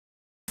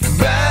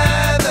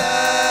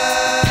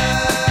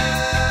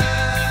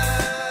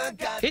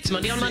It's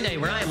Monday on Monday,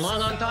 where I am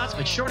long on thoughts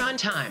but short on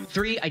time.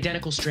 Three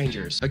identical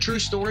strangers. A true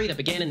story that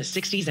began in the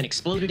 60s and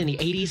exploded in the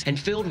 80s and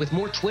filled with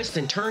more twists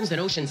and turns than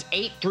Oceans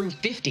 8 through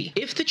 50.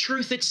 If the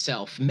truth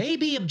itself may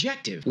be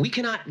objective, we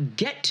cannot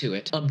get to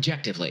it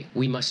objectively.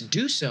 We must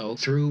do so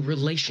through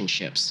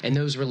relationships. And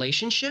those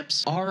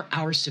relationships are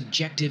our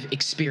subjective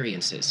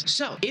experiences.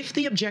 So, if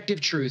the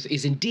objective truth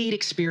is indeed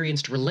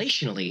experienced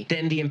relationally,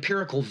 then the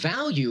empirical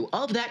value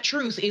of that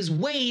truth is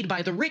weighed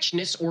by the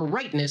richness or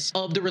rightness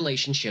of the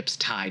relationships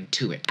tied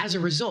to it. As a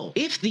result,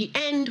 if the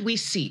end we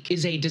seek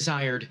is a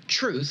desired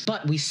truth,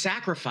 but we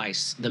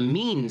sacrifice the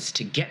means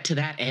to get to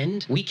that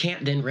end, we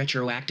can't then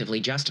retroactively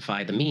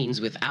justify the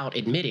means without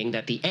admitting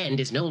that the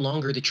end is no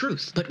longer the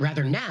truth, but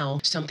rather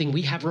now something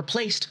we have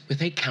replaced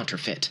with a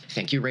counterfeit.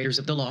 Thank you, Raiders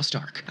of the Lost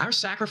Ark. Our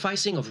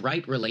sacrificing of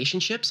right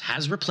relationships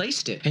has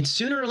replaced it, and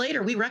sooner or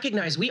later we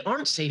recognize we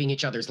aren't saving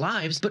each other's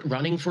lives, but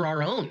running for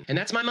our own. And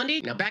that's my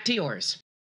Monday. Now back to yours.